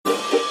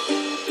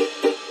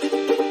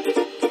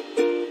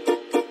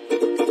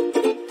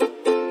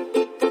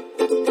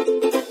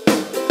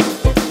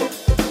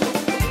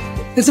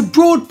There's a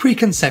broad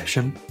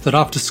preconception that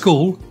after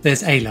school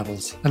there's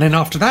A-levels, and then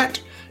after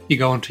that you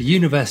go on to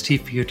university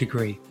for your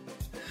degree.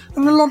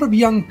 And a lot of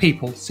young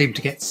people seem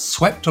to get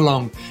swept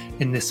along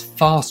in this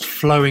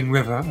fast-flowing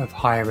river of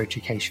higher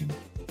education.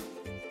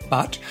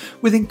 But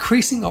with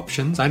increasing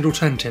options and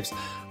alternatives,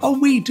 are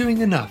we doing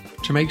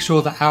enough to make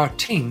sure that our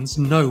teens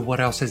know what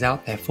else is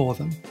out there for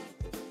them?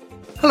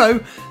 Hello,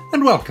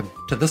 and welcome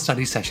to the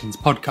Study Sessions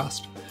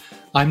podcast.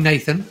 I'm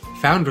Nathan,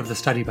 founder of the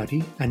Study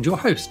Buddy, and your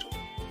host.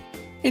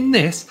 In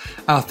this,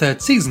 our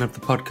third season of the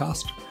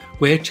podcast,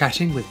 we're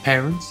chatting with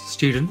parents,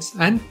 students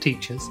and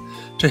teachers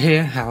to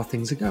hear how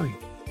things are going.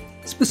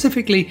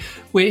 Specifically,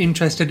 we're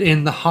interested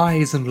in the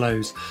highs and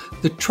lows,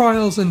 the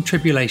trials and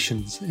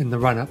tribulations in the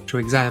run-up to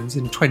exams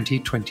in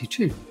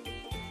 2022.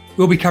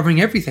 We'll be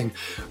covering everything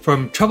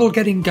from trouble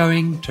getting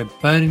going to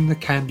burning the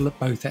candle at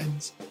both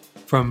ends,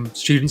 from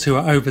students who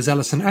are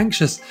overzealous and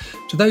anxious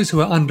to those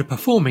who are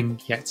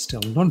underperforming yet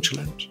still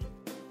nonchalant.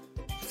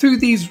 Through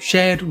these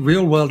shared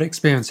real-world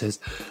experiences,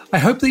 I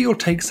hope that you'll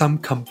take some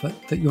comfort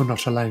that you're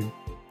not alone.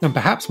 And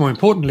perhaps more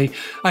importantly,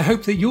 I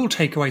hope that you'll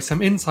take away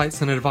some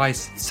insights and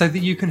advice so that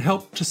you can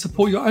help to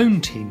support your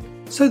own team,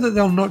 so that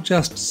they'll not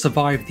just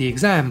survive the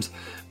exams,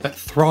 but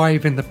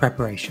thrive in the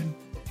preparation.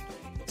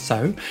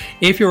 So,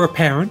 if you're a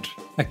parent,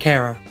 a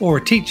carer, or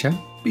a teacher,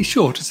 be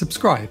sure to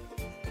subscribe.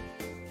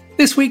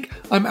 This week,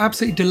 I'm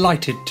absolutely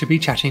delighted to be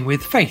chatting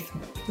with Faith.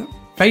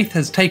 Faith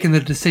has taken the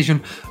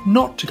decision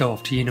not to go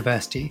off to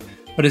university,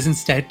 but has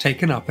instead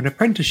taken up an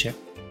apprenticeship.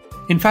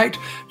 In fact,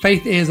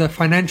 Faith is a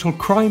financial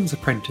crimes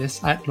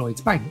apprentice at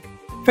Lloyds Bank.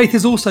 Faith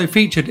is also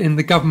featured in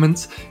the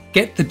government's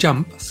Get the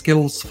Jump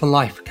Skills for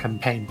Life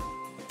campaign.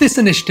 This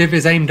initiative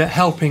is aimed at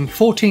helping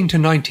 14 to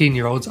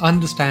 19-year-olds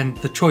understand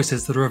the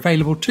choices that are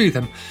available to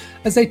them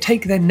as they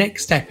take their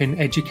next step in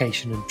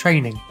education and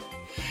training.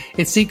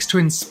 It seeks to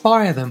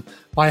inspire them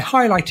by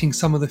highlighting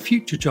some of the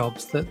future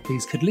jobs that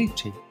these could lead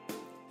to.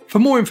 For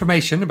more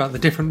information about the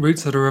different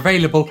routes that are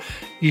available,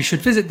 you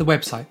should visit the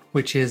website,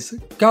 which is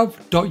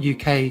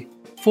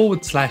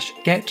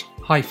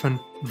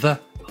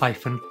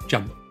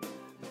gov.uk/get-the-jump.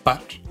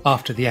 But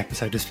after the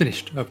episode is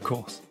finished, of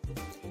course.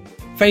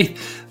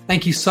 Faith,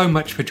 thank you so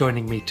much for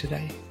joining me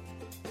today.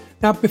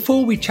 Now,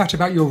 before we chat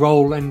about your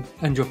role and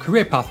your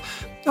career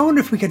path, I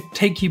wonder if we could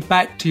take you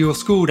back to your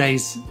school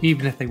days,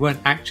 even if they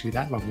weren't actually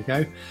that long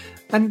ago,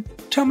 and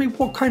tell me,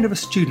 what kind of a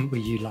student were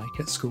you like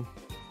at school?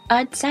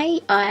 I'd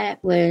say I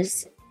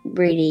was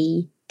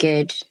really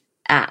good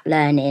at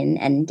learning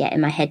and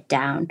getting my head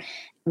down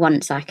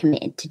once I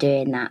committed to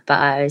doing that, but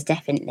I was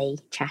definitely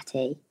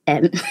chatty.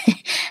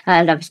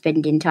 I love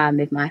spending time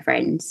with my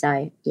friends,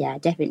 so yeah, I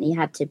definitely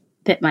had to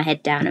put my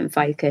head down and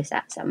focus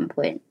at some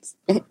points.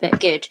 But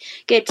good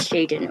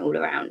student all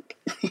around.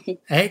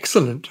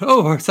 Excellent.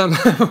 Oh, so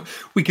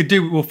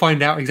we'll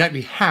find out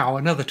exactly how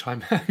another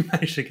time how you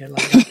managed to get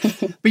like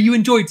that. But you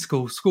enjoyed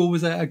school. School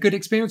was a good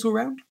experience all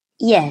around?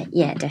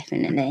 Yeah,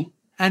 definitely.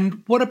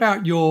 And what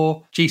about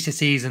your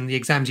GCSEs and the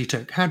exams you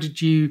took? How did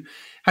you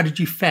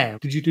fare?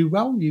 Did you do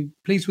well? Were you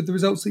pleased with the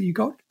results that you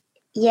got?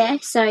 Yeah,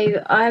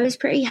 so I was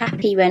pretty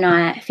happy when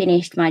I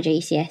finished my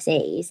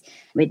GCSEs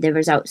with the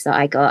results that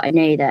I got. I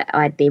knew that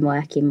I'd been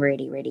working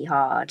really, really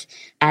hard.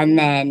 And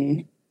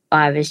then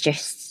I was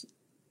just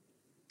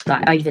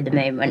like over the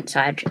moon once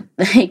I'd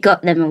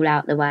got them all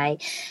out the way.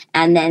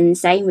 And then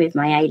same with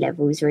my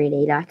A-levels,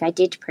 really. Like, I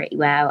did pretty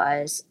well.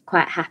 I was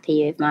quite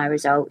happy with my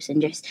results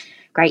and just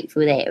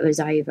grateful that it was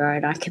over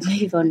and I could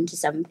move on to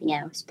something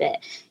else. But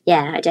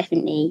yeah, I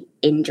definitely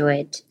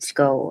enjoyed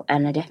school,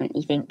 and I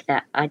definitely think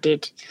that I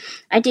did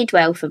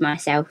well for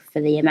myself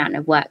for the amount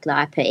of work that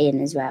I put in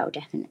as well,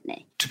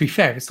 definitely. To be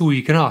fair, it's all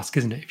you can ask,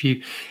 isn't it? If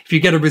you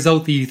get a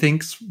result that you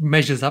think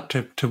measures up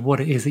to what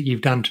it is that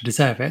you've done to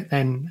deserve it,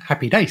 then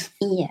happy days.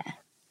 Yeah.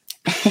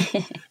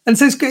 And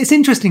so it's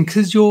interesting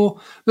because you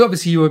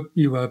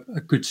were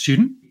a good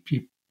student.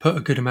 You put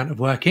a good amount of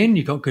work in.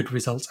 You got good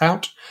results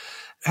out.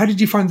 How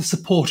did you find the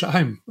support at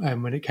home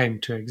when it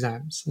came to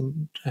exams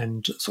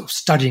and sort of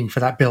studying for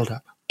that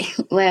build-up?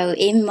 Well,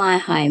 in my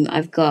home,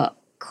 I've got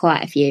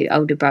quite a few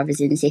older brothers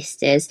and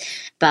sisters,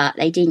 but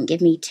they didn't give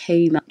me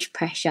too much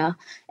pressure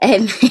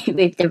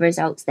with the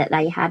results that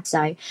they had.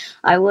 So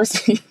I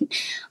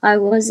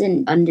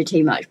wasn't under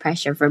too much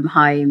pressure from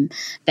home.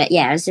 But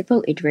yeah, I was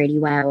supported really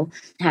well.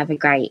 I have a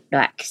great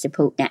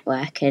support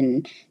network,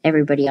 and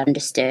everybody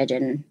understood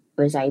and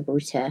was able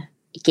to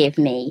give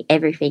me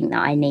everything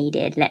that I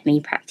needed, let me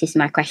practice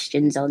my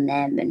questions on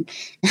them and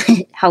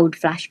hold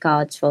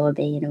flashcards for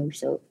me and all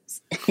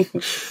sorts.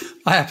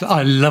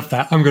 I love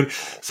that.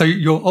 So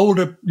your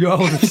older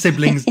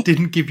siblings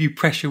didn't give you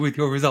pressure with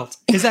your results.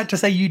 Is that to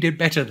say you did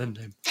better than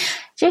them?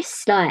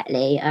 Just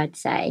slightly, I'd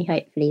say.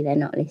 Hopefully they're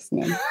not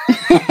listening.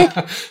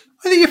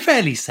 I think you're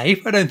fairly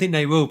safe. I don't think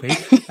they will be.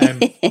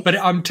 But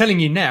I'm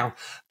telling you now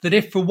that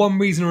if for one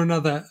reason or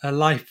another a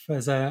life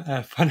as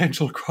a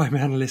financial crime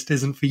analyst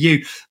isn't for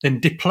you,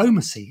 then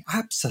diplomacy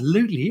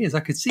absolutely is.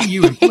 I could see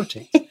you in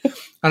politics.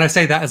 And I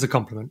say that as a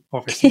compliment,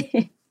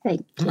 obviously.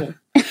 Thank you.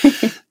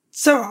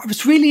 So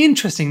it's really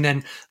interesting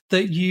then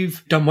that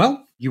you've done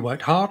well, you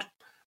worked hard,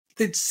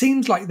 It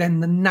seems like then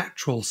the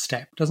natural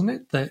step, doesn't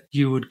it, that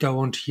you would go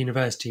on to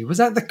university? Was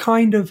that the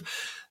kind of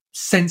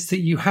sense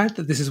that you had,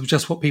 that this is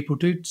just what people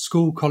do,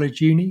 school,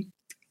 college, uni?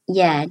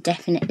 Yeah,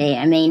 definitely.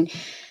 I mean,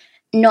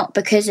 not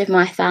because of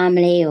my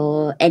family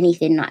or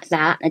anything like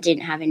that. I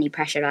didn't have any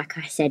pressure, like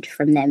I said,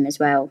 from them as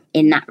well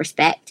in that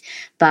respect.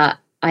 But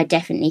I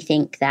definitely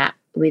think that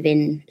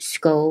within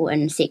school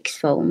and sixth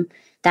form,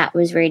 that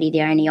was really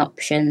the only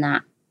option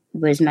that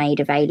was made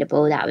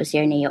available. That was the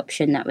only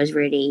option that was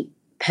really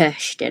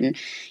pushed. And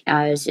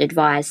I was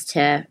advised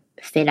to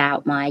fill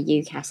out my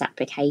UCAS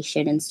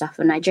application and stuff.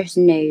 And I just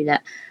knew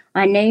that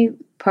I knew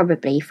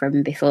probably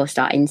from before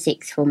starting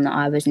sixth form that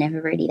I was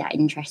never really that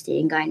interested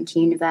in going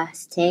to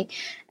university.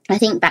 I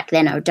think back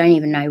then I don't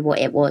even know what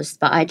it was,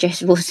 but I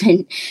just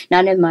wasn't.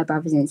 None of my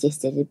brothers and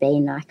sisters had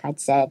been, like I'd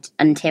said,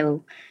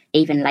 until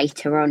even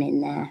later on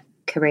in their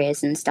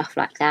careers and stuff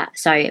like that.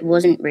 So it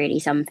wasn't really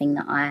something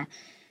that I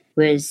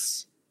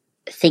was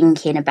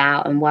thinking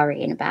about and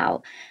worrying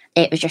about.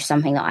 It was just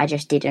something that I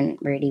just didn't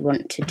really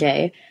want to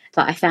do.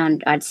 But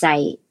I'd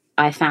say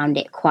I found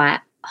it quite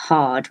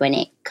hard when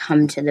it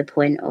come to the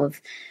point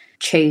of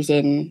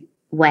choosing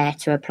where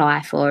to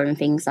apply for and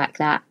things like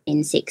that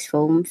in sixth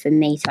form, for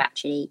me to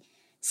actually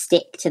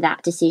stick to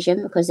that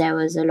decision, because there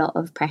was a lot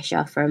of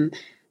pressure from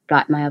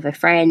like my other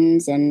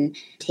friends and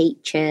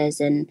teachers,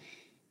 and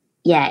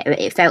yeah,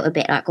 it felt a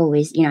bit like, oh,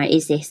 is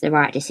this the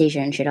right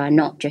decision? Should I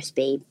not just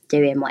be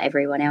doing what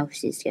everyone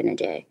else is going to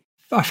do?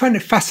 I find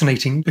it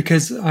fascinating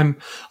because I'm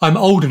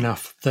old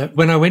enough that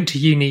when I went to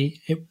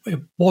uni, it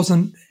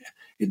wasn't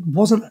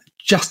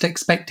just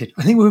expected.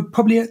 I think we were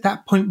probably at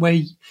that point where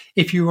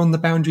if you were on the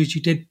boundaries,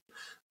 you did,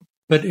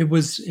 but it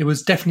was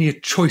definitely a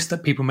choice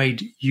that people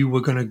made. You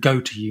were going to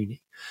go to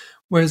uni.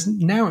 Whereas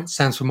now it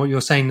sounds from what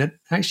you're saying that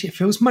actually it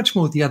feels much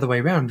more the other way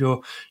around.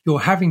 You're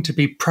having to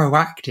be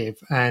proactive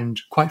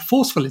and quite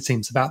forceful, it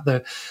seems, about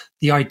the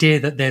idea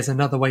that there's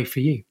another way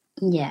for you.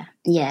 Yeah,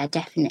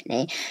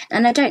 definitely.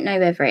 And I don't know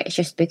whether it's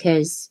just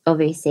because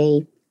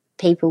obviously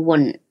people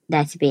want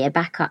there to be a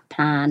backup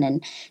plan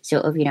and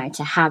sort of,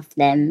 to have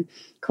them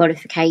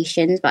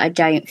qualifications, but I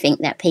don't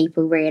think that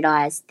people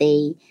realise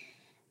the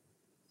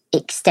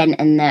extent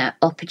and the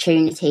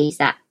opportunities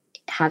that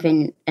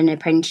having an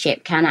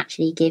apprenticeship can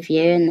actually give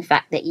you, and the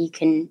fact that you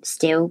can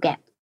still get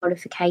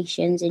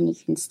qualifications and you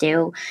can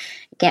still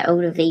get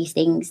all of these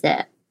things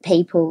that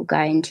people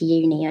going to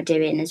uni are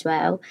doing as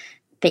well.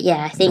 But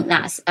yeah, I think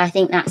that's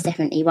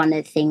definitely one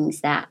of the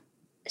things that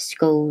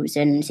schools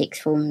and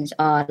sixth forms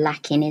are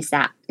lacking, is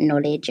that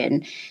knowledge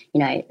and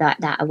like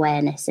that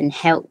awareness and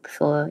help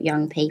for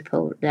young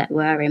people that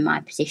were in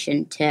my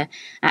position to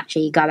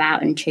actually go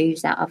out and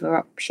choose that other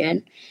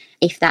option,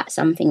 if that's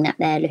something that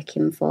they're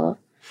looking for.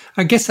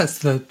 I guess that's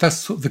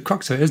sort of the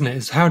crux of it, isn't it?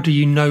 Is how do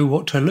you know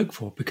what to look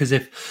for? Because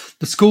if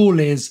the school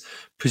is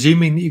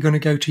presuming that you're going to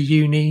go to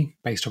uni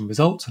based on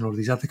results and all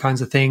these other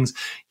kinds of things,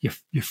 your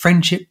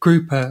friendship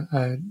group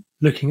are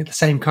looking at the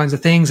same kinds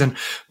of things and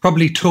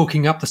probably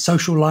talking up the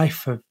social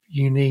life of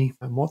uni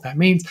and what that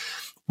means.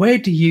 Where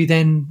do you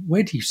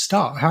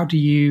start? How do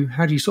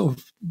you sort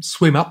of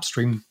swim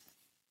upstream?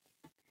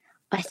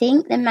 I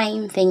think the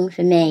main thing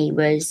for me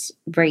was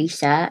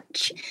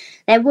research.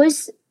 There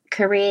was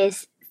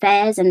careers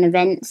fairs and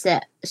events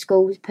that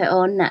schools put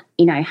on that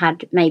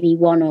had maybe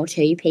one or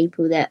two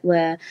people that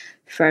were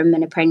from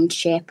an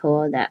apprenticeship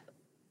or that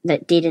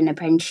did an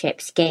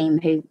apprenticeship scheme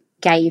who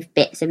gave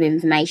bits of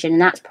information,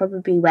 and that's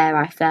probably where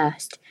I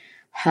first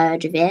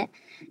heard of it.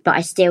 But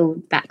I still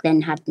back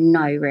then had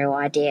no real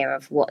idea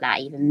of what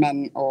that even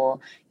meant, or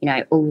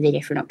all the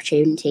different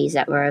opportunities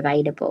that were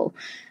available.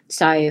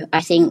 So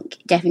I think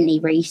definitely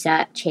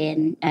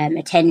researching,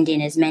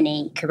 attending as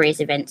many careers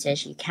events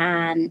as you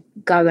can,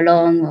 go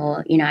along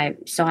or,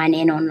 sign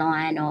in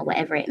online or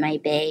whatever it may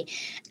be.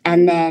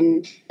 And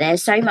then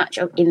there's so much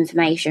of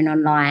information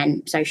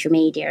online, social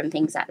media and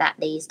things like that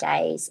these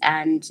days.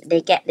 And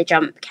the Get the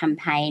Jump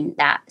campaign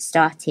that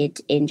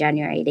started in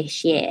January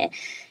this year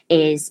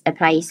is a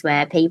place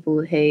where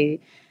people who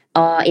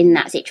are in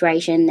that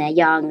situation, they're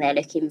young, they're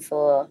looking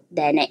for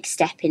their next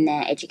step in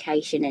their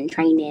education and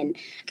training,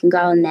 can go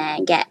on there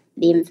and get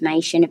the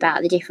information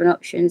about the different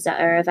options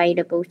that are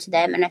available to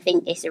them. And I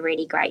think it's a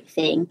really great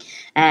thing.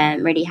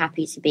 Really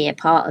happy to be a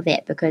part of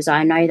it, because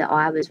I know that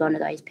I was one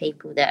of those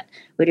people that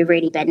would have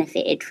really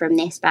benefited from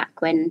this back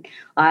when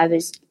I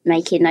was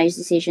making those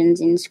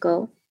decisions in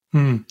school.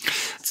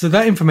 So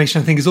that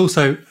information, I think, is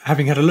also,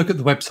 having had a look at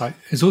the website,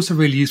 is also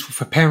really useful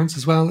for parents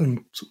as well,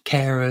 and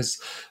carers,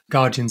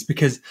 guardians,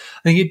 because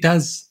I think it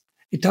does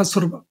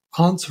sort of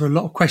answer a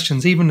lot of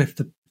questions, even if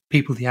the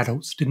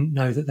adults didn't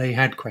know that they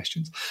had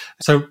questions.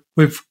 So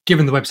we've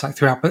given the website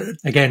throughout, but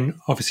again,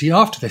 obviously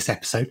after this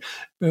episode,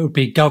 it would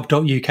be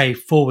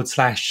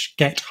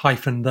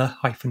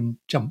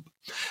gov.uk/get-the-jump,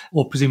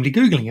 or presumably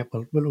Googling it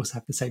will also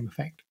have the same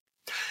effect.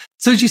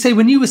 So as you say,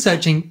 when you were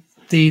searching,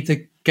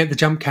 the Get the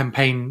Jump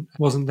campaign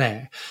wasn't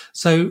there.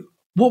 So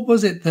what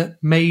was it that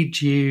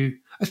made you,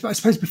 I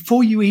suppose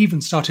before you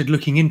even started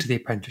looking into the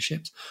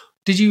apprenticeships,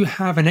 did you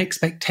have an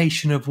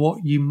expectation of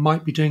what you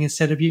might be doing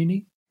instead of uni? I think the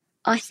main thing for me was research. There was careers fairs and events that schools put on that, had maybe one or two people that were from an apprenticeship or that did an apprenticeship scheme who gave bits of information, and that's probably where I first heard of it. But I still, back then, had no real idea of what that even meant, or, all the different opportunities that were available. So I think definitely researching, attending as many careers events as you can, go along or, sign in online or whatever it may be.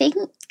 I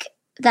think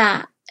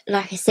that,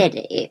 like I said,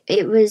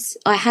 it was,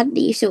 I had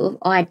the sort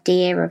of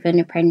idea of an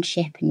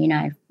apprenticeship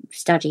and,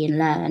 study and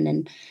learn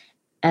and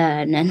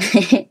earn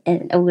and,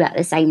 and all at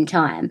the same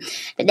time.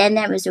 But then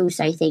there was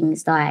also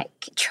things like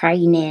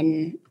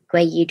training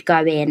where you'd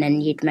go in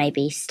and you'd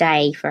maybe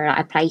stay for like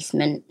a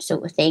placement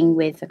sort of thing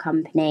with a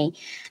company.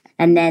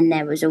 And then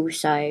there was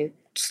also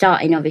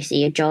starting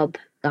obviously a job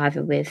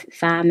either with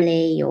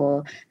family,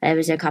 or there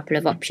was a couple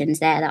of options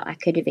there that I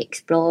could have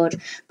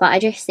explored. But I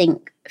just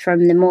think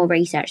from the more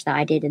research that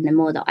I did and the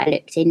more that I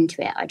looked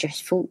into it, I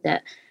just thought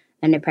that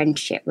an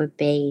apprenticeship would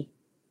be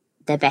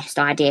the best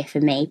idea for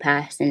me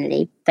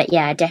personally. But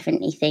yeah, I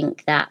definitely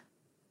think that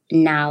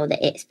now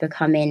that it's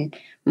becoming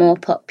more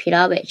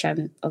popular, which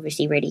I'm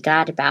obviously really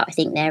glad about, I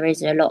think there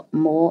is a lot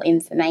more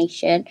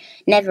information.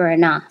 Never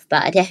enough,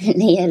 but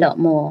definitely a lot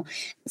more.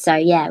 So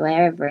yeah,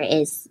 wherever it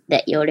is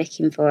that you're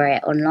looking for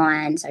it,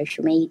 online,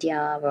 social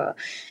media, or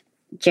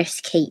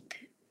just keep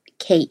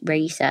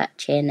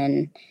researching,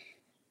 and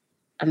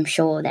I'm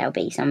sure there'll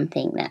be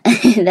something that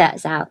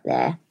that's out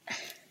there.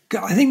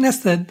 I think that's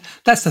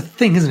the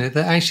thing, isn't it?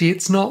 That actually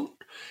it's not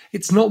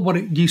what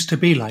it used to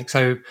be like.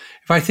 So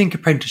if I think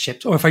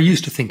apprenticeships, or if I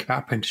used to think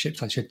about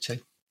apprenticeships, I should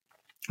say,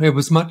 it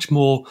was much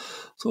more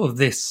sort of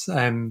this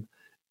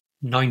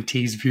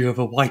 90s view of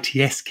a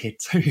YTS kid.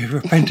 So your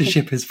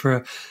apprenticeship is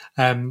for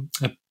a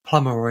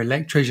plumber or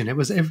electrician.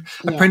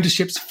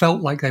 Apprenticeships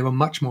felt like they were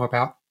much more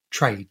about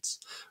trades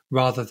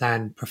rather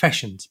than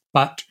professions.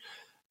 But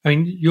I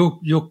mean,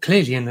 you're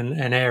clearly in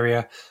an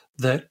area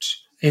that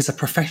is a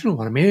professional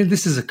one. I mean,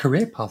 this is a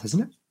career path,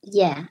 isn't it?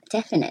 Yeah,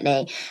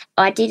 definitely.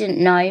 I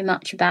didn't know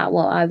much about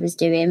what I was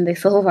doing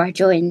before I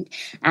joined,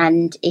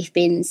 and it's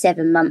been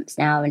 7 months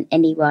now, and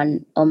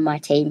anyone on my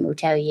team will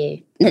tell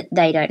you that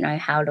they don't know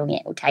how long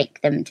it will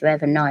take them to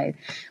ever know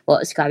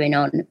what's going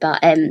on,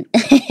 but in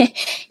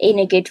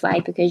a good way,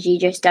 because you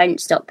just don't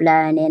stop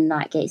learning.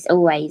 Like, it's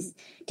always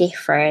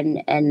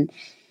different, and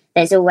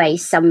there's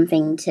always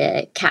something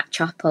to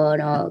catch up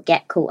on or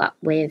get caught up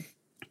with,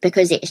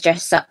 because it's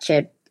just such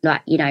a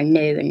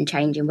new and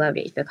changing world.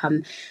 It's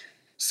become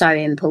so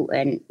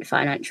important.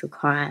 Financial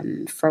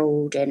crime,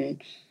 fraud,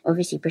 and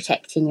obviously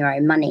protecting your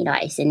own money,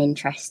 like, it's an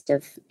interest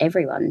of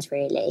everyone's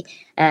really.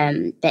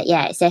 But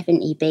yeah, it's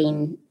definitely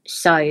been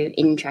so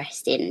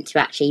interesting to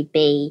actually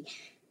be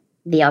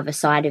the other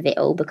side of it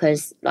all,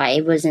 because like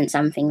it wasn't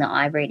something that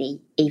I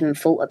really even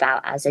thought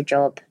about as a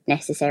job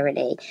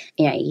necessarily.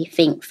 You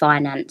think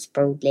finance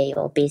broadly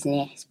or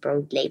business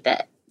broadly,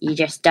 but you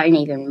just don't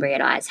even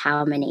realise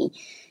how many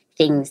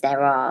things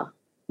there are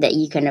that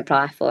you can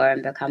apply for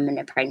and become an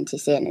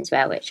apprentice in as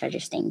well, which I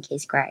just think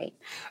is great.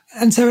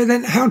 And so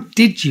then how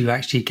did you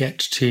actually get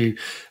to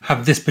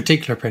have this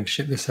particular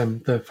apprenticeship, this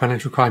the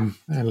financial crime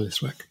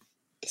analyst work?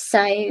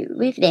 So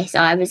with this,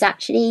 I was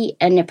actually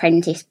an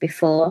apprentice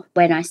before.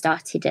 When I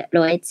started at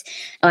Lloyd's,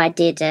 I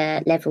did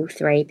a level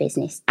 3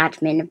 business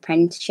admin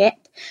apprenticeship.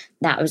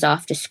 That was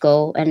after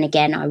school. And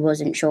again, I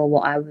wasn't sure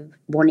what I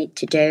wanted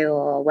to do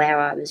or where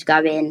I was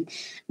going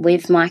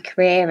with my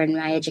career and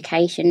my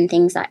education and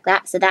things like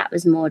that. So that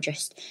was more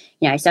just,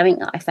 something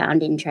that I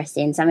found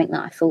interesting, something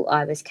that I thought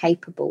I was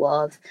capable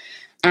of.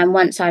 And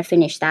once I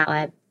finished that,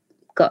 I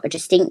got a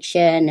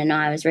distinction and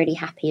I was really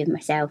happy with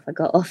myself. I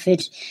got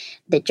offered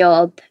the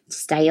job to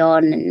stay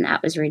on, and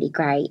that was really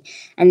great.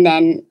 And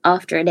then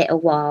after a little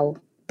while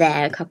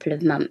there, a couple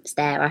of months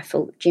there, I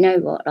thought, do you know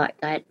what, like,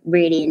 I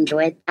really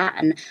enjoyed that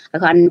and I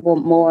kind of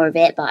want more of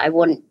it, but I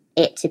want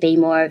it to be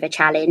more of a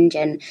challenge.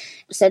 And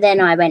so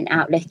then I went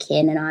out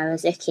looking, and I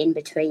was looking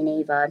between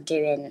either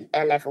doing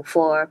a level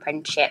 4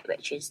 apprenticeship,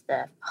 which is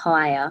the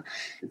higher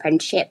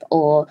apprenticeship,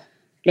 or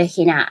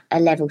looking at a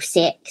level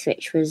 6,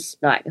 which was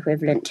like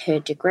equivalent to a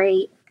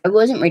degree. I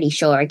wasn't really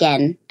sure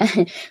again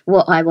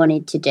what I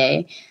wanted to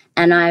do,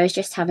 and I was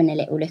just having a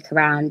little look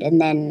around, and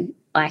then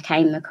I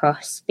came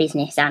across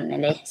business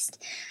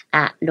analyst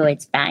at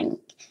Lloyd's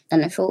Bank,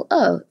 and I thought,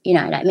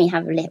 let me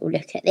have a little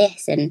look at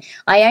this. And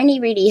I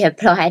only really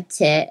applied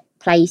to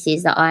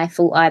places that I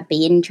thought I'd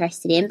be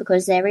interested in,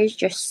 because there is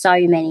just so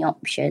many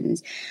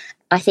options.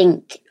 I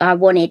think I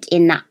wanted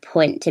in that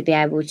point to be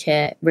able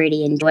to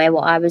really enjoy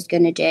what I was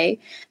going to do.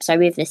 So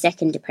with the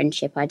second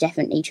apprenticeship, I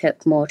definitely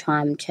took more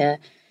time to,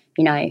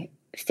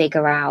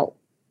 figure out,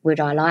 would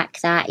I like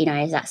that?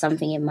 Is that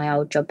something in my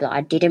old job that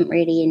I didn't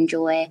really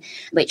enjoy?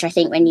 Which I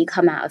think when you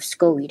come out of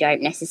school, you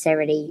don't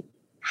necessarily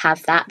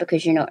have that,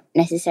 because you're not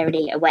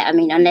necessarily aware. I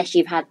mean, unless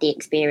you've had the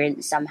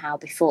experience somehow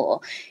before,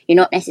 you're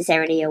not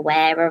necessarily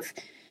aware of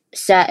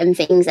certain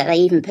things that they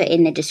even put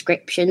in the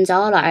descriptions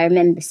are. Like, I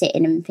remember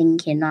sitting and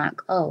thinking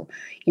like,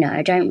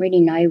 I don't really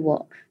know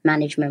what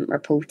management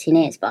reporting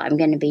is, but I'm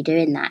going to be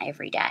doing that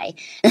every day.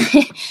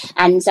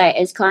 And so it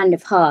was kind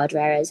of hard,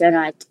 whereas when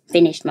I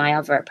finished my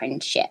other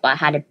apprenticeship, I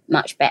had a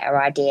much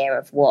better idea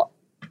of what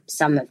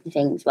some of the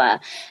things were.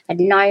 I'd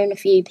known a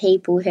few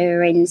people who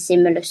were in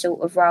similar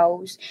sort of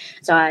roles,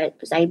 so I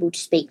was able to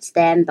speak to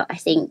them. But I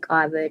think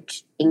I would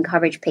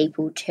encourage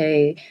people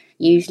to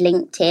use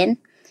LinkedIn.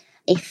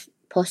 If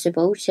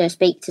possible to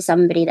speak to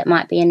somebody that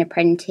might be an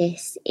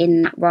apprentice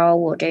in that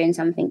role or doing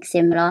something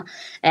similar,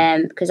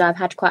 because I've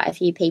had quite a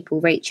few people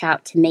reach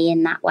out to me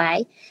in that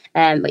way,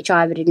 which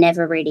I would have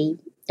never really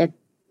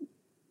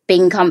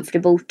been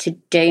comfortable to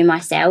do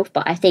myself.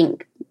 But I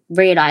think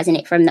realising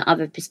it from the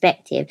other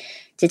perspective,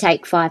 to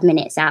take 5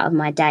 minutes out of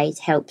my day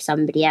to help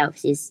somebody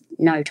else is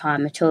no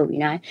time at all, you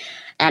know.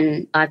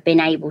 And I've been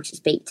able to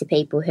speak to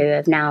people who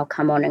have now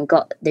come on and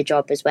got the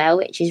job as well,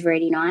 which is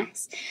really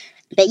nice.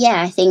 But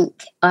yeah, I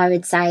think I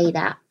would say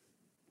that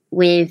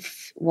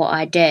with what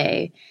I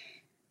do,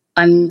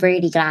 I'm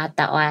really glad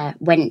that I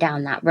went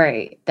down that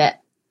route,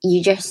 but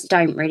you just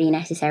don't really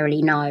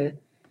necessarily know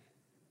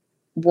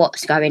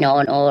what's going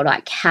on or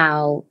like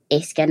how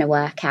it's going to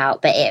work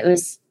out. But it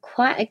was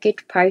quite a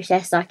good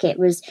process. Like, it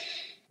was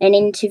an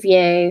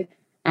interview,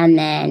 and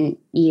then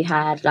you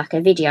had like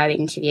a video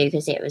interview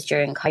because it was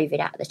during COVID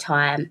at the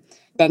time.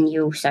 Then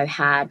you also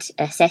had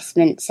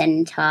assessment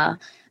centre,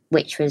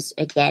 which was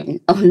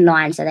again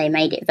online, so they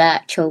made it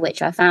virtual,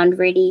 which I found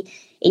really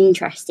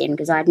interesting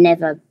because I'd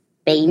never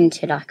been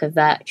to like a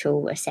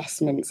virtual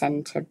assessment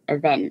centre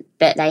event,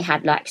 but they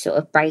had like sort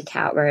of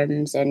breakout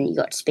rooms and you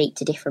got to speak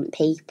to different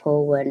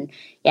people, and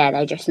yeah,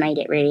 they just made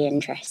it really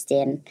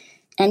interesting.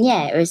 And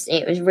yeah,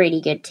 it was really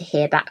good to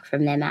hear back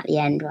from them at the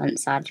end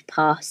once I'd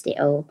passed it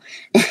all.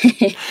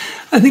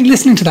 I think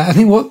listening to that, I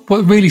think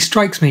what really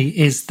strikes me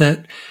is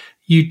that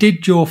you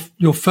did your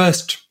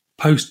first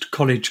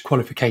post-college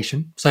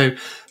qualification, so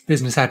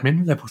business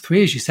admin, level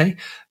 3, as you say,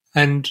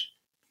 and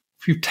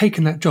you've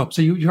taken that job.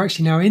 So you're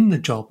actually now in the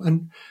job.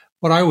 And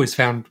what I always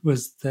found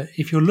was that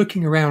if you're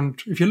looking for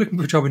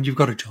a job and you've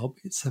got a job,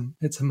 it's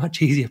a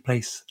much easier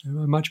place, a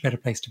much better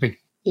place to be.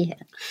 Yeah.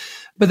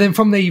 But then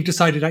from there, you've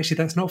decided actually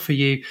that's not for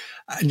you,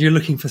 and you're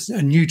looking for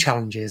new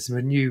challenges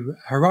and new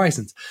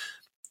horizons.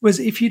 Whereas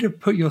if you'd have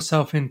put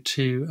yourself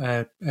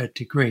into a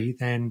degree,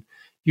 then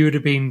you would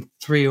have been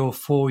 3 or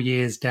 4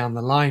 years down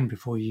the line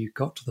before you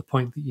got to the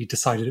point that you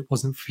decided it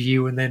wasn't for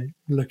you and then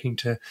looking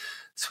to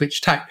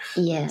switch tack.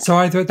 Yeah. So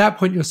either at that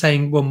point you're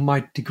saying, well,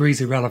 my degree's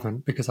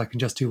irrelevant because I can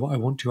just do what I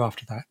want to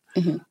after that.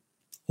 Mm-hmm.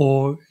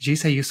 Or as you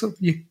say,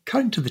 you're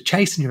cutting to the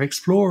chase and you're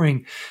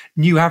exploring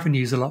new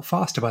avenues a lot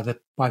faster by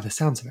the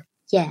sounds of it.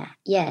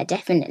 Yeah,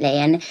 definitely.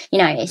 And, you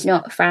know, it's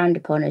not frowned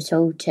upon at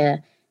all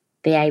to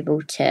be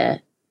able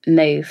to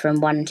move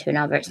from one to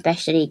another,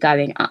 especially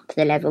going up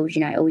the levels.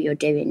 You know, all you're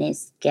doing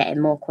is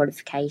getting more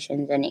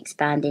qualifications and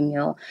expanding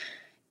your,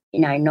 you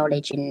know,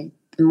 knowledge in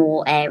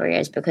more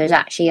areas. Because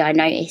actually I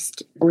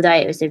noticed, although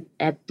it was an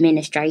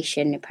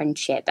administration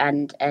apprenticeship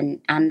and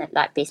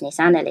like business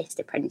analyst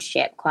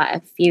apprenticeship, quite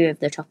a few of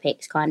the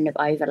topics kind of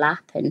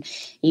overlap, and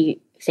you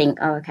think,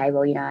 oh, okay,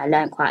 well, you know, I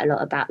learned quite a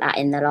lot about that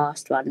in the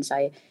last one,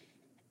 so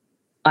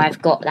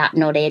I've got that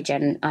knowledge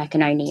and I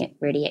can only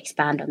really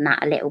expand on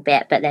that a little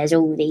bit. But there's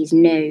all these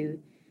new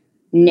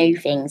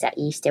things that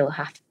you still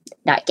have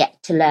that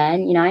get to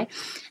learn, you know.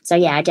 So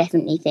yeah, I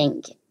definitely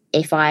think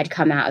if I had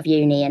come out of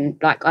uni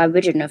and like I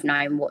wouldn't have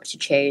known what to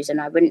choose,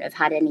 and I wouldn't have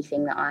had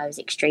anything that I was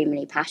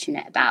extremely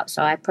passionate about,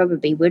 so I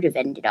probably would have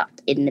ended up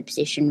in the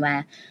position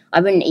where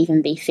I wouldn't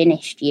even be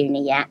finished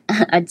uni yet.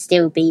 I'd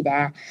still be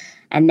there,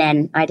 and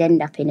then I'd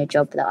end up in a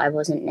job that I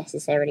wasn't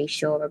necessarily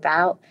sure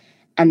about,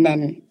 and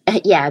then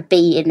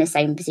be in the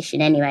same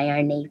position anyway,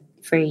 only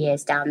 3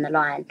 years down the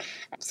line.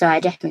 So I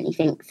definitely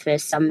think for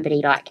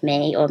somebody like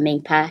me, or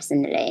me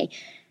personally,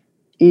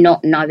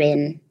 not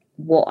knowing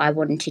what I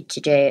wanted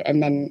to do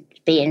and then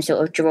being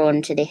sort of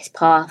drawn to this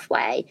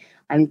pathway,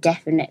 I'm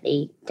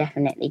definitely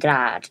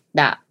glad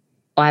that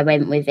I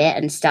went with it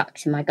and stuck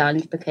to my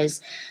guns,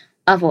 because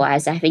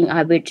otherwise I think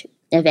I would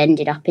have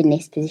ended up in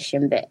this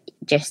position, but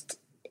just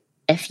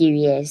a few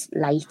years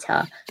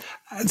later.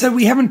 So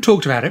we haven't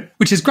talked about it,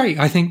 which is great.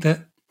 I think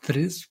that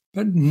is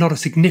not a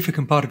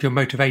significant part of your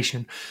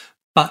motivation,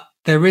 but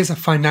there is a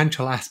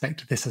financial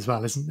aspect to this as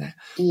well, isn't there?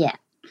 Yeah.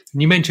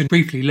 And you mentioned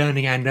briefly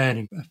learning and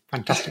earning, a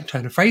fantastic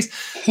turn of phrase,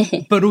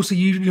 but also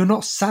you're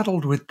not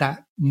saddled with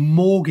that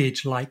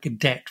mortgage-like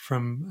debt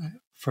from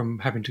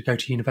having to go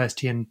to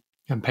university and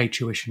pay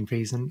tuition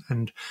fees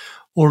and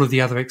all of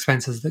the other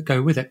expenses that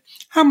go with it.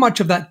 How much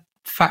of that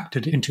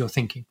factored into your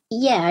thinking?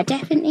 Yeah, I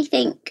definitely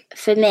think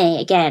for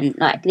me, again,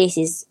 like this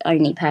is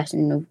only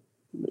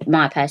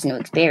my personal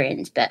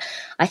experience, but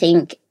I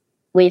think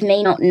with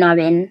me not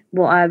knowing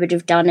what I would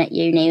have done at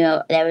uni,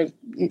 or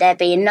there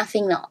being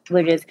nothing that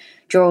would have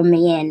drawn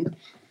me in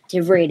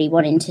to really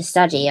wanting to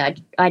study,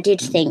 I did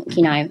think,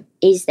 you know,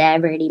 is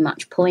there really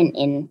much point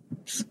in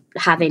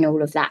having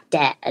all of that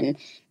debt and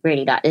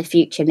really like the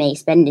future me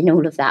spending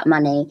all of that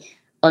money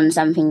on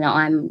something that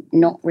I'm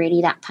not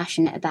really that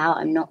passionate about,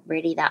 I'm not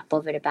really that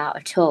bothered about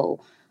at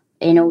all,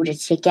 in order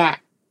to get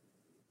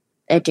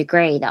a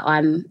degree that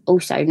I'm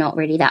also not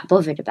really that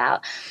bothered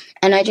about.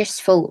 And I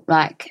just thought,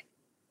 like,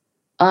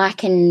 I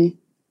can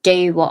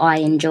do what I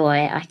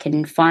enjoy. I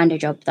can find a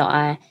job that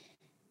I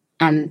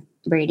am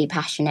really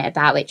passionate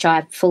about, which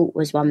I thought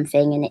was one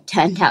thing and it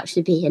turned out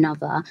to be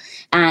another.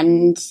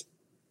 And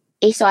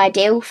it's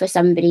ideal for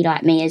somebody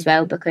like me as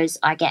well, because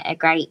I get a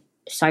great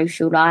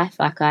social life.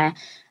 Like, I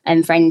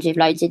am friends with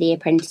loads of the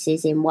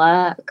apprentices in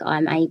work.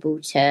 I'm able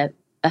to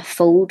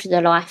afford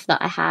the life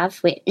that I have,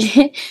 which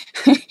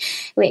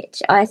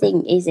which I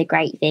think is a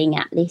great thing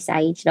at this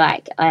age.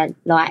 Like, I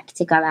like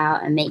to go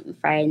out and meet my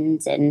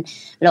friends, and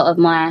a lot of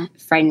my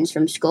friends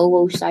from school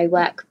also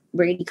work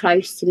really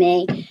close to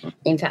me.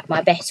 In fact,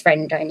 my best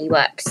friend only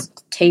works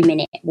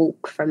 2-minute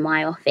walk from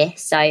my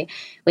office, so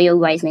we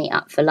always meet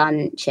up for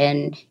lunch,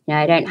 and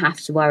I don't have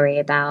to worry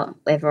about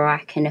whether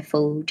I can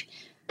afford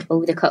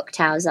all the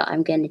cocktails that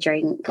I'm going to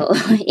drink or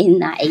in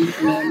that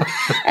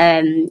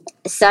evening.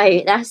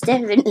 So that's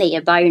definitely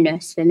a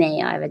bonus for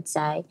me, I would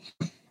say.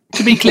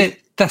 To be clear,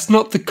 that's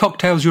not the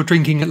cocktails you're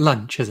drinking at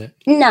lunch, is it?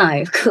 No,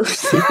 of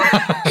course not.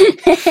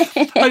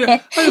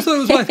 I just thought it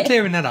was worth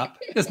clearing that up,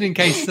 just in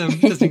case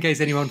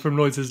anyone from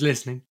Lloyd's is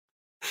listening.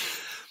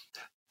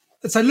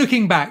 So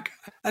looking back,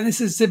 and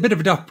this is a bit of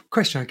a tough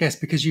question, I guess,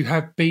 because you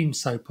have been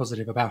so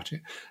positive about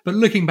it. But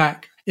looking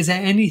back, is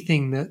there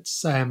anything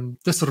that's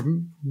that sort of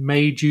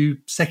made you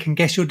second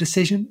guess your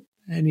decision?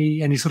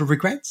 Any sort of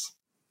regrets?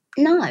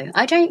 No,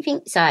 I don't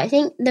think so. I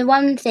think the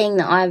one thing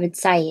that I would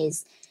say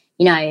is,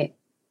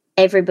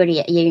 everybody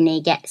at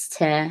uni gets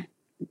to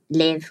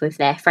live with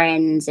their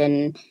friends,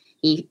 and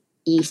you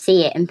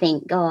see it and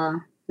think, oh,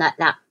 like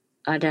that,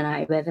 I don't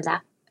know whether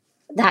that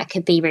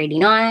could be really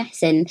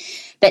nice.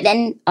 But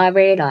then I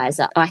realised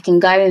that I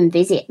can go and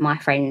visit my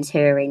friends who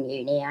are in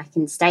uni. I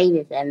can stay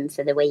with them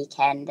for the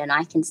weekend, and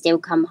I can still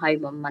come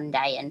home on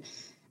Monday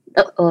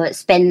or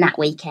spend that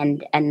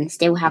weekend and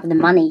still have the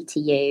money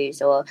to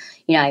use, or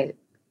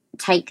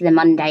take the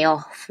Monday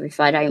off if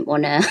I don't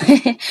want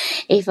to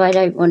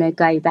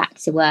go back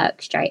to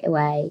work straight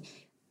away.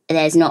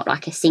 There's not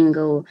like a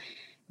single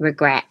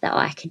regret that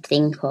I could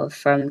think of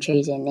from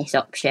choosing this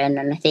option.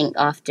 And I think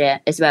after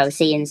as well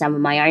seeing some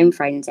of my own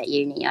friends at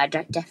uni, I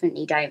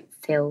definitely don't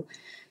feel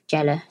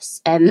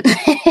jealous.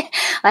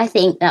 I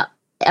think that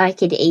I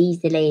could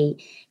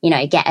easily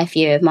get a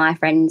few of my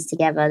friends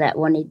together that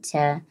wanted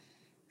to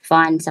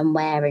find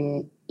somewhere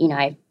and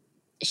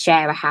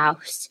share a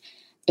house,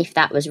 if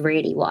that was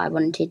really what I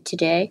wanted to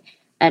do.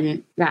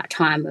 And that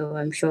time will,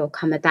 I'm sure,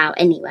 come about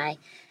anyway.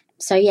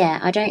 So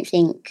yeah, I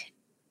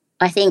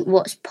think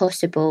what's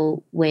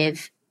possible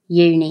with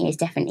uni is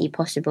definitely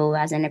possible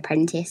as an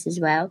apprentice as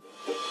well.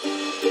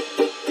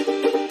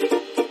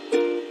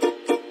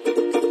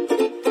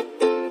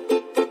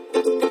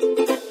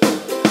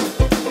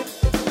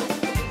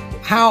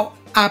 How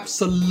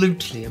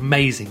absolutely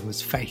amazing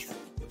was Faith?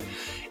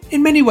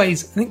 In many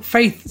ways, I think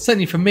Faith,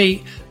 certainly for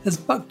me, has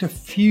bucked a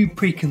few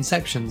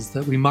preconceptions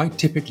that we might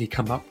typically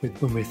come up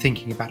with when we're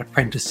thinking about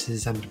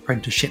apprentices and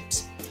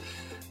apprenticeships.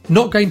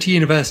 Not going to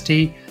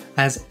university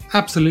has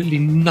absolutely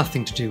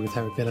nothing to do with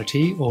her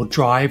ability or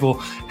drive or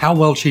how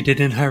well she did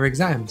in her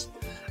exams.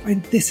 I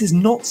mean, this is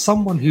not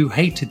someone who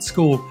hated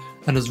school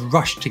and has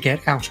rushed to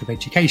get out of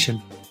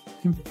education.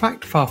 In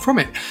fact, far from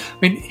it. I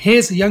mean,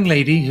 here's a young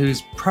lady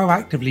who's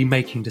proactively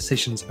making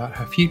decisions about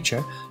her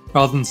future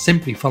rather than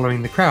simply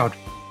following the crowd.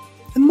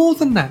 And more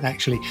than that,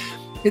 actually,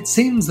 it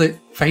seems that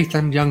Faith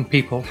and young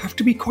people have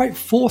to be quite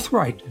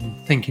forthright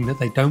in thinking that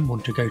they don't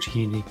want to go to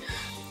uni.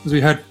 As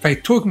we heard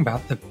Faith talking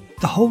about, the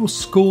whole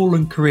school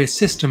and career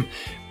system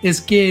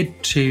is geared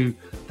to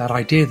that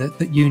idea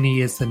that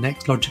uni is the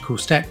next logical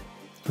step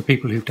for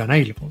people who've done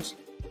A-levels.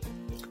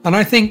 And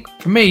I think,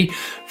 for me,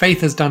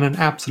 Faith has done an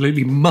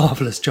absolutely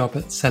marvellous job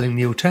at selling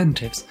the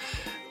alternatives.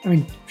 I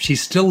mean,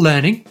 she's still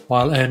learning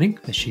while earning,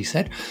 as she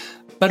said,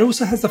 but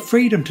also has the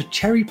freedom to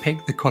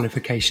cherry-pick the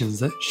qualifications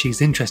that she's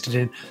interested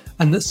in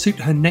and that suit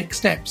her next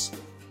steps.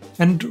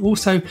 And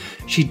also,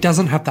 she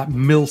doesn't have that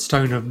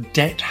millstone of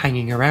debt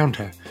hanging around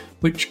her,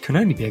 which can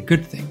only be a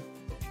good thing.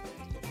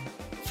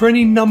 For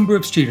any number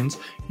of students,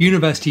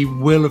 university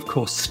will, of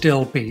course,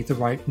 still be the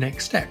right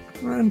next step.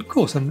 And of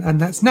course, and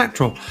that's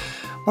natural.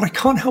 But I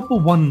can't help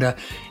but wonder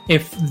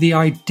if the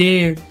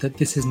idea that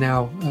this is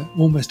now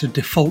almost a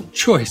default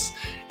choice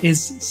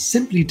is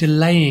simply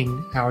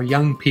delaying our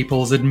young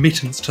people's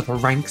admittance to the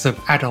ranks of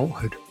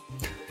adulthood.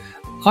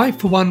 I,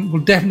 for one, will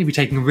definitely be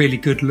taking a really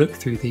good look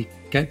through the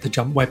Get the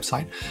Jump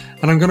website,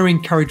 and I'm going to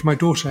encourage my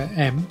daughter,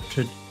 Em,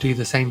 to do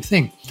the same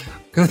thing,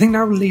 because I think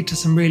that will lead to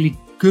some really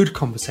good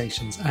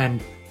conversations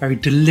and very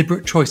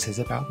deliberate choices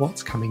about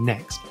what's coming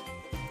next.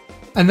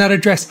 And that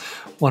address,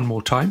 one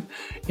more time,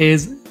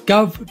 is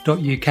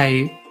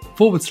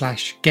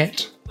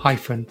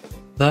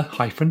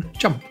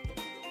gov.uk/get-the-jump.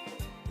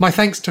 My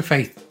thanks to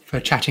Faith for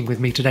chatting with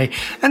me today,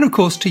 and of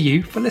course to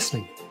you for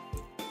listening.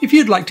 If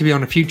you'd like to be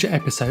on a future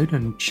episode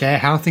and share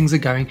how things are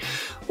going,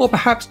 or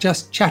perhaps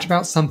just chat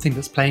about something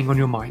that's playing on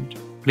your mind,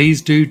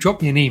 please do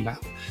drop me an email.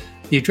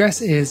 The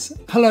address is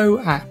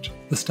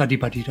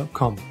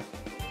hello@thestudybuddy.com.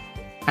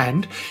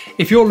 And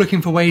if you're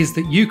looking for ways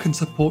that you can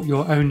support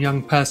your own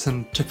young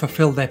person to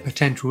fulfil their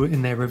potential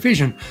in their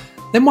revision,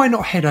 then why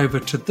not head over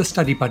to the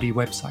Study Buddy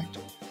website.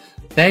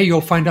 There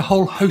you'll find a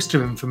whole host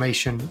of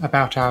information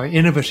about our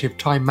innovative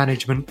time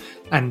management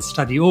and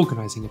study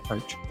organising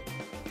approach.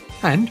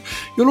 And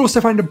you'll also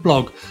find a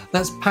blog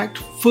that's packed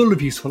full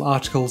of useful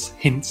articles,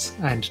 hints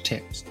and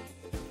tips.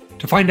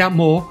 To find out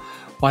more,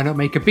 why not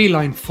make a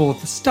beeline for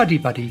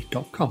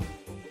thestudybuddy.com.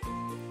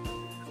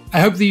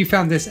 I hope that you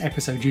found this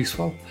episode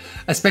useful,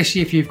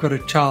 especially if you've got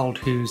a child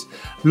who's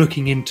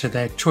looking into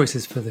their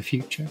choices for the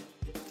future.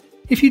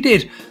 If you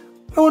did,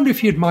 I wonder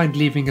if you'd mind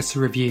leaving us a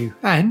review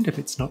and, if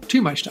it's not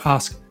too much to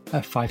ask,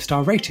 a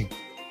 5-star rating.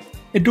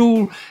 It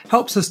all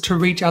helps us to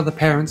reach other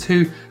parents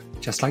who,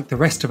 just like the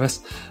rest of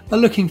us, are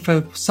looking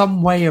for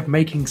some way of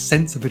making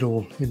sense of it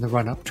all in the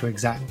run-up to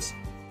exams.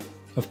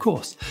 Of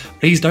course,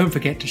 please don't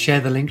forget to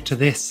share the link to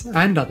this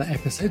and other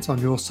episodes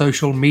on your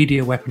social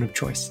media weapon of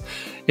choice.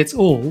 It's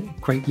all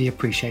greatly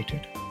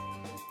appreciated.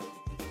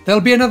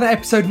 There'll be another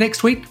episode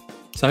next week,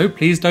 so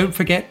please don't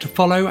forget to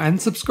follow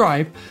and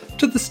subscribe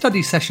to the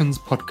Study Sessions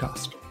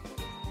podcast.